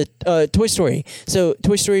the Toy Story. So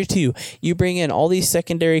Toy Story 2, you bring in all these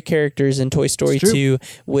secondary characters in Toy Story 2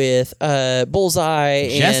 with Bullseye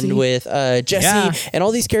Jessie. and with Jessie and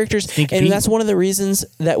all these characters. Stinky and Pete. that's one of the reasons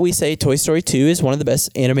that we say Toy Story 2 is one of the best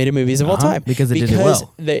animated movies of all time. Because it did it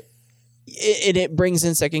well. It brings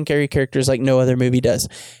in secondary characters like no other movie does.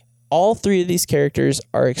 All 3 of these characters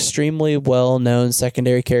are extremely well-known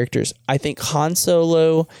secondary characters. I think Han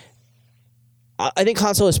Solo,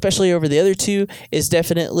 especially over the other 2, is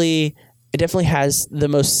definitely has the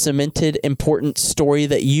most cemented, important story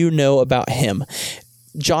that you know about him.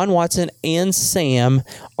 John Watson and Sam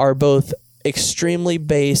are both extremely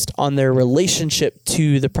based on their relationship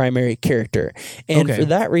to the primary character. And Okay. for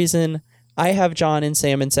that reason, I have John and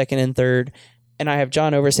Sam in second and third, and I have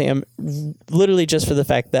John over Sam literally just for the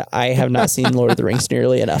fact that I have not seen Lord of the Rings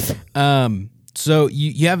nearly enough. So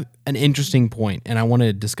you have an interesting point, and I want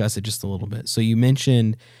to discuss it just a little bit. So you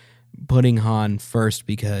mentioned putting Han first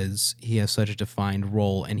because he has such a defined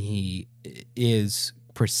role, and he is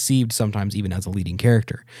perceived sometimes even as a leading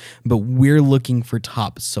character. But we're looking for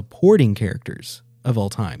top supporting characters of all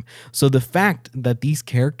time. So the fact that these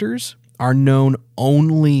characters are known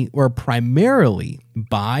only or primarily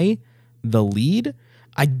by the lead,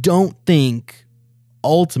 I don't think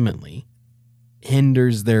ultimately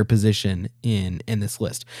hinders their position in this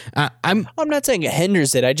list. I'm not saying it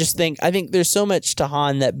hinders it. I think there's so much to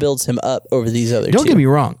Han that builds him up over these other Don't two. get me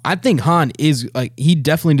wrong. I think Han is he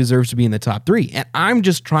definitely deserves to be in the top 3. And I'm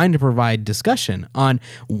just trying to provide discussion on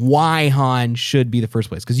why Han should be the first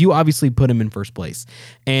place, because you obviously put him in first place.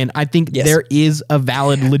 And I think Yes. there is a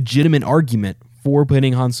valid, legitimate argument for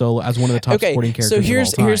putting Han Solo as one of the top supporting characters So of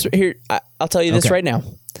all time. I'll tell you this Okay. right now.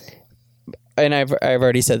 And I've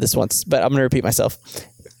already said this once, but I'm going to repeat myself.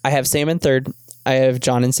 I have Sam in third. I have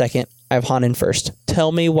John in second. I have Han in first.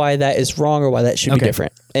 Tell me why that is wrong or why that should be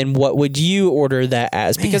different. And what would you order that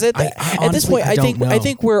as? Because at this honestly, point, I don't know. I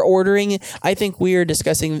think we're ordering. I think we are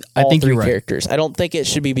discussing all think three you're right. characters. I don't think it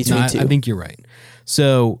should be between two. I think you're right.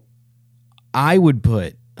 So I would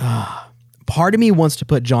put, part of me wants to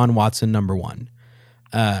put John Watson number 1.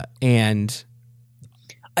 And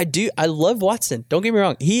I do. I love Watson. Don't get me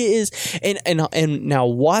wrong. He is, and now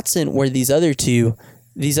Watson, where these other two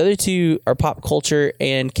are pop culture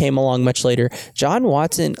and came along much later. John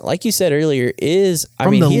Watson, like you said earlier, is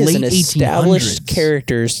From he the is an late established 1800s.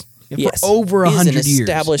 characters. For Yes, over He is 100 an years.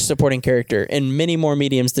 established supporting character in many more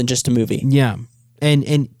mediums than just a movie. Yeah.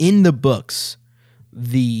 And in the books,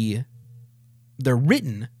 they're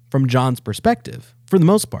written from John's perspective for the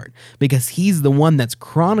most part, because he's the one that's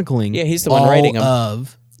chronicling He's the one all writing 'em.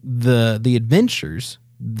 of the adventures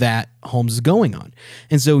that Holmes is going on.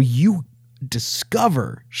 And so you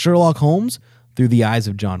discover Sherlock Holmes through the eyes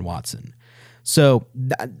of John Watson. So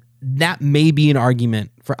that may be an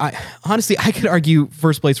argument for. Honestly, I could argue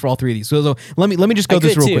first place for all 3 of these. So let me just go I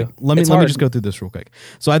this could real too. quick. Let me It's hard. just go through this real quick.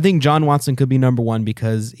 So I think John Watson could be number 1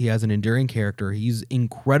 because he has an enduring character. He's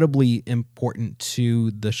incredibly important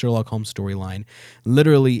to the Sherlock Holmes storyline.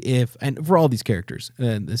 Literally, and for all these characters,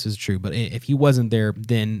 this is true. But if he wasn't there,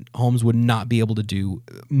 then Holmes would not be able to do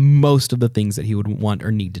most of the things that he would want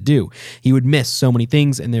or need to do. He would miss so many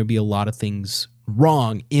things, and there would be a lot of things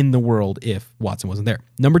wrong in the world if Watson wasn't there.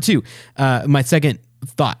 Number 2, my second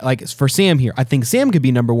thought, like for Sam here, I think Sam could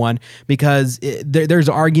be number 1 because there's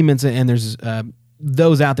arguments and there's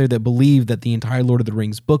those out there that believe that the entire Lord of the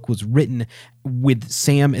Rings book was written with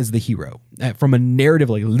Sam as the hero. From a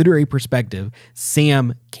narrative, like literary perspective,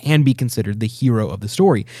 Sam can be considered the hero of the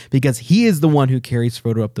story because he is the one who carries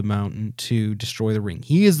Frodo up the mountain to destroy the ring.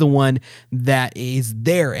 He is the one that is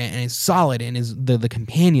there and is solid and is the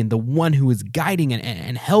companion, the one who is guiding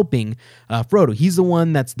and helping Frodo. He's the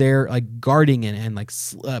one that's there like guarding and like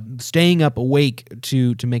staying up awake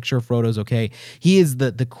to make sure Frodo's okay. He is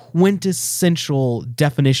the quintessential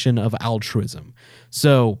definition of altruism.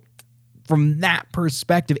 So from that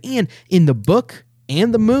perspective, and in the book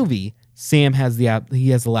and the movie, Sam has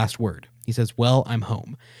the last word. He says, "Well, I'm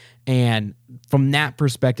home." And from that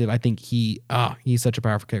perspective, I think he's such a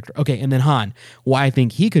powerful character. Okay, and then Han, why I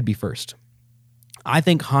think he could be first. I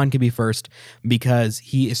think Han could be first because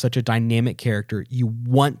he is such a dynamic character. You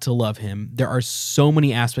want to love him. There are so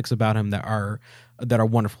many aspects about him that are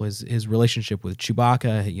wonderful. His relationship with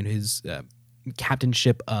Chewbacca, his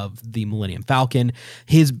captainship of the Millennium Falcon,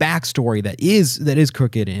 his backstory that is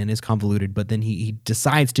crooked and is convoluted, but then he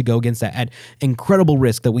decides to go against that at incredible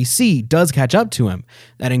risk that we see does catch up to him.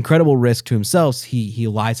 At incredible risk to himself, he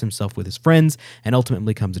allies himself with his friends and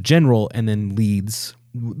ultimately becomes a general and then leads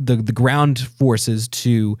the ground forces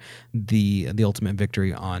to the ultimate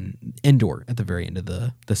victory on Endor at the very end of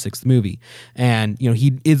the 6th movie. And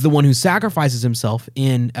he is the one who sacrifices himself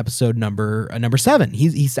in episode number 7.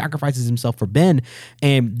 He sacrifices himself for Ben,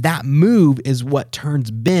 and that move is what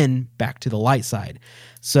turns Ben back to the light side.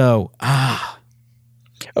 So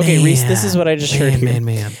Okay, man, Reese, this is what I just heard here.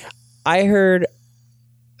 Man. I heard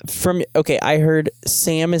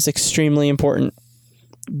Sam is extremely important,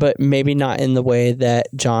 but maybe not in the way that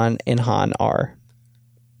John and Han are.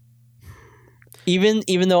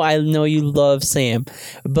 Even though I know you love Sam,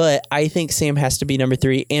 but I think Sam has to be number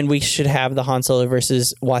 3, and we should have the Han Solo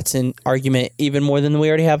versus Watson argument even more than we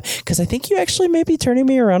already have, because I think you actually may be turning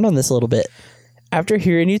me around on this a little bit. after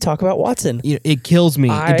hearing you talk about Watson. You know, it kills me.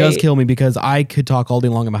 It does kill me because I could talk all day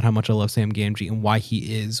long about how much I love Sam Gamgee and why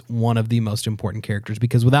he is one of the most important characters.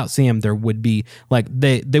 Because without Sam, there would be like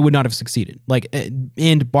they would not have succeeded. Like,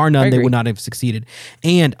 and bar none, they would not have succeeded.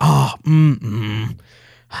 And I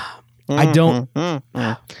don't.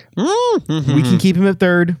 We can keep him at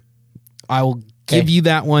third. I will give you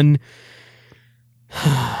that one.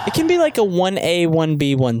 It can be like a 1A,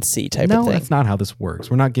 1B, 1C type of thing. No, that's not how this works.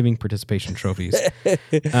 We're not giving participation trophies.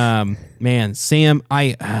 Man, Sam,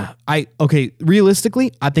 okay,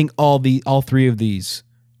 realistically, I think all three of these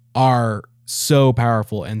are so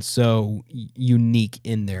powerful and so unique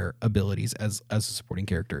in their abilities as a supporting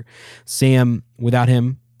character. Sam, without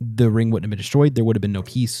him, the ring wouldn't have been destroyed. There would have been no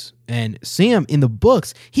peace. And Sam, in the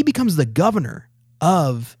books, he becomes the governor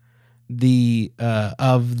of the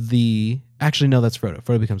actually, no, that's Frodo.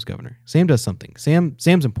 Frodo becomes governor. Sam does something.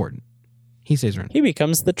 Sam's important. He stays around. He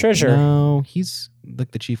becomes the treasurer. No, he's like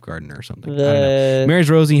the chief gardener or something. I don't know. Marries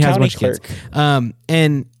Rosie, has a bunch of kids.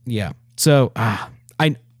 And yeah, so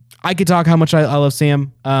I could talk how much I love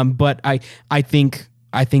Sam, but I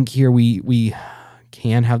think here we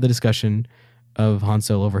can have the discussion of Han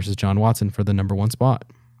Solo versus John Watson for the number one spot.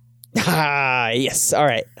 Yes. All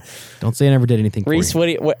right. Don't say I never did anything for Reese,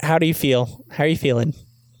 you. how do you feel? How are you feeling?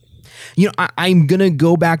 You know, I'm going to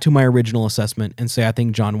go back to my original assessment and say I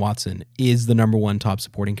think John Watson is the number one top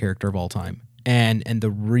supporting character of all time. And the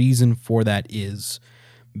reason for that is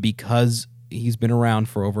because he's been around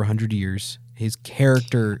for over 100 years. His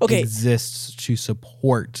character exists to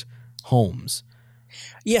support Holmes.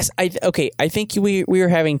 Yes. I think we are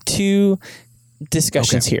having two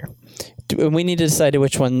discussions here. We need to decide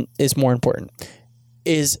which one is more important.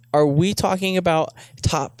 Are we talking about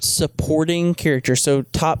top supporting character? So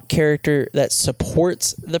top character that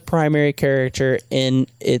supports the primary character in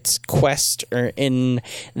its quest or in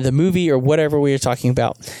the movie or whatever we are talking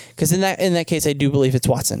about. Because in that case, I do believe it's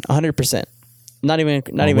Watson, 100%. Not even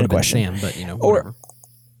a question. Sam, but whatever.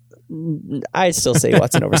 I still say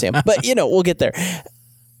Watson over Sam, but we'll get there.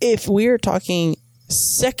 If we're talking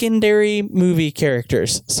secondary movie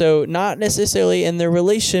characters, so not necessarily in their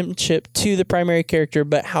relationship to the primary character,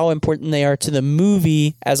 but how important they are to the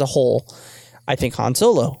movie as a whole, I think Han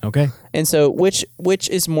Solo. Okay. And so which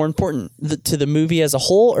is more important, to the movie as a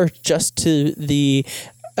whole or just to the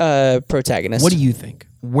protagonist? What do you think?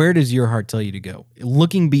 Where does your heart tell you to go?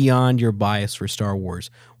 Looking beyond your bias for Star Wars,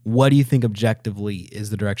 what do you think objectively is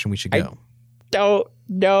the direction we should go? Don't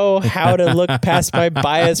know how to look past my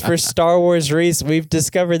bias for Star Wars, Reese. We've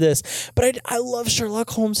discovered this. But I love Sherlock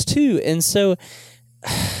Holmes too. And so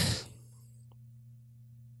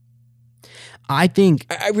I think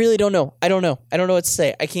I really don't know. I don't know what to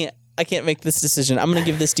say. I can't make this decision. I'm going to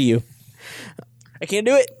give this to you. I can't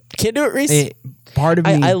do it, Reese. Part of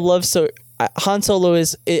me I love Han Solo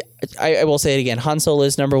is it. I will say it again. Han Solo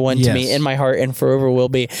is number one to me in my heart and forever will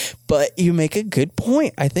be. But you make a good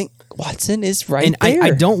point. I think Watson is right there.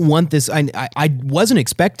 I don't want this. I wasn't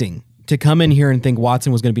expecting to come in here and think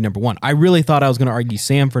Watson was going to be number one. I really thought I was going to argue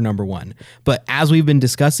Sam for number one. But as we've been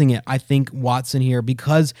discussing it, I think Watson here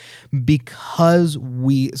because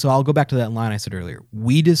we. So I'll go back to that line I said earlier.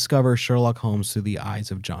 We discover Sherlock Holmes through the eyes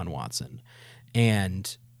of John Watson,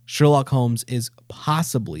 and Sherlock Holmes is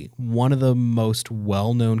possibly one of the most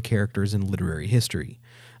well-known characters in literary history,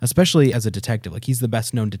 especially as a detective. Like, he's the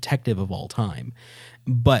best-known detective of all time.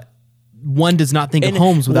 But one does not think of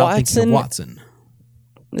Holmes without thinking of Watson.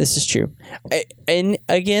 This is true. And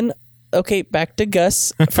again, okay, back to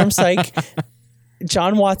Gus from Psych.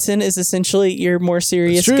 John Watson is essentially your more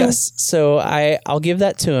serious Gus. So I'll give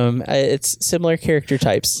that to him. It's similar character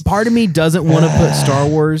types. Part of me doesn't want to put Star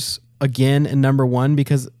Wars again in number one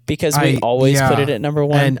because we always put it at number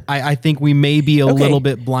one. And I think we may be a little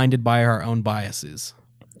bit blinded by our own biases.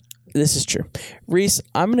 This is true. Reese,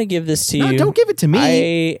 I'm going to give this to you. Don't give it to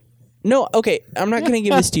me. No, okay. I'm not going to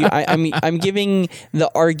give this to you. I'm giving the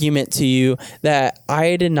argument to you that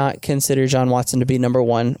I did not consider John Watson to be number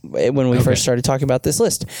one when we first started talking about this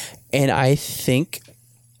list. And I think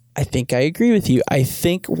I agree with you. I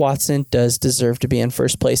think Watson does deserve to be in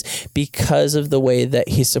first place because of the way that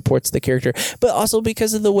he supports the character, but also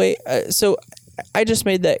because of the way. So I just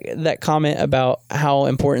made that comment about how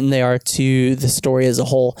important they are to the story as a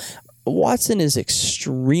whole. Watson is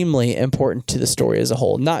extremely important to the story as a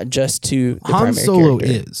whole, not just to the primary character. Han Solo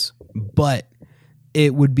is, but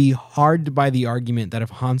it would be hard to buy the argument that if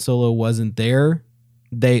Han Solo wasn't there,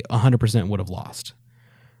 they 100% would have lost.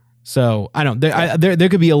 So I don't. There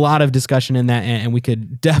could be a lot of discussion in that, and we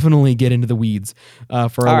could definitely get into the weeds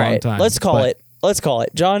for a long time. Let's call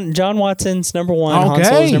it. John Watson's number one. Han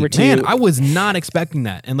Solo's number two. Man, I was not expecting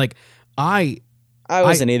that, and like I I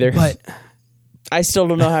wasn't either. But I still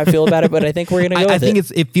don't know how I feel about it, but I think we're going to go with I think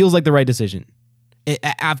it. it feels like the right decision.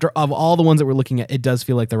 After of all the ones that we're looking at, it does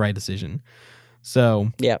feel like the right decision.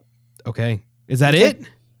 So, Yeah. okay. Is that it?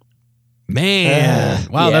 Man.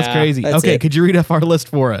 Wow, that's yeah, crazy. that's Okay, it. could you read off our list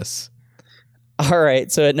for us? All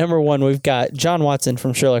right. So at number 1, we've got John Watson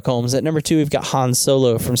from Sherlock Holmes. At number 2, we've got Han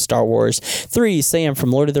Solo from Star Wars. 3, Sam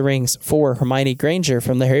from Lord of the Rings. 4, Hermione Granger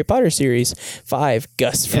from the Harry Potter series. 5,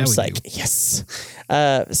 Gus from Yeah, we Psych. do. Yes.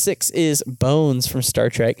 6 is Bones from Star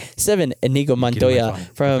Trek. 7, Inigo Montoya phone.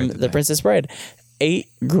 from Right to The that. Princess Bride. 8,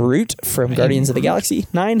 Groot from Guardians of the Galaxy.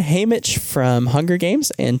 9, Haymitch from Hunger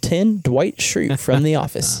Games. And 10, Dwight Schrute from The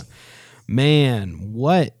Office. Man,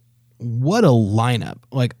 what a lineup.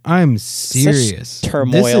 Like, I'm serious.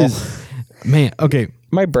 turmoil. Man, okay.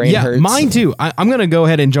 My brain Yeah, hurts. mine too. I'm going to go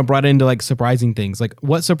ahead and jump right into like surprising things. Like,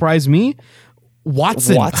 what surprised me?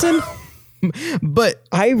 Watson. Watson? But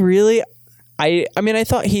I mean, I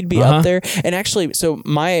thought he'd be Uh-huh. up there. And actually, so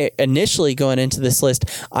initially going into this list,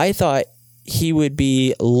 I thought he would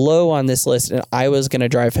be low on this list and I was going to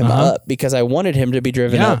drive him up because I wanted him to be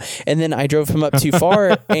driven Yeah. up. And then I drove him up too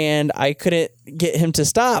far and I couldn't get him to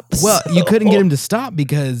stop. well, you So- couldn't get him to stop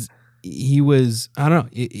because he was, I don't know,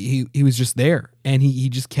 he was just there and he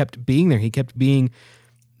just kept being there. He kept being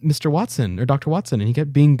Mr. Watson or Dr. Watson and he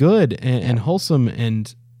kept being good and wholesome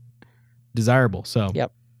and desirable. So,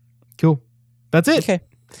 Yep. cool. That's it. Okay.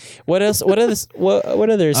 What else? What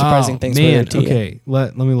other surprising things were there to you? Okay,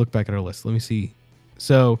 let me look back at our list. Let me see.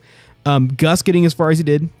 So, Gus getting as far as he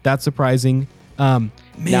did, that's surprising. Man,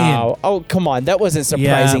 No. Oh, come on. That wasn't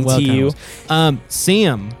surprising well, to it kinda you. was.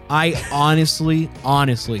 Sam, I honestly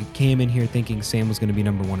came in here thinking Sam was going to be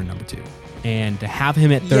number 1 or number 2, and to have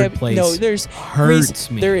him at third place, No, there's hurts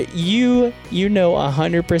me. You know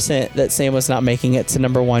 100% that Sam was not making it to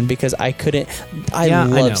number 1 because I couldn't. I Yeah, I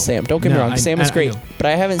know. love Sam. Don't get me No, wrong. Sam was I great, know. but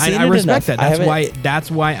I haven't seen I it respect enough. that. That's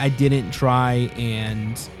why I didn't try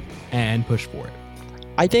and push for it.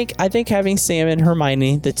 I think having Sam and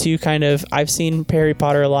Hermione, the two kind of, I've seen Harry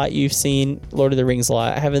Potter a lot. You've seen Lord of the Rings a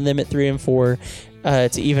lot. Having them at 3 and 4 to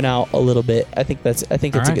even out a little bit. I think it's All a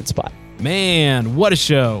right. good spot. Man, what a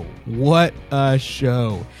show. What a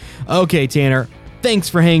show. Okay, Tanner, thanks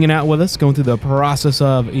for hanging out with us, going through the process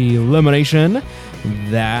of elimination.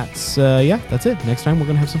 That's it. Next time we're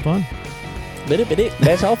going to have some fun.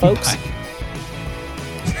 That's all, folks.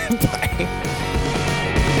 Bye. Bye.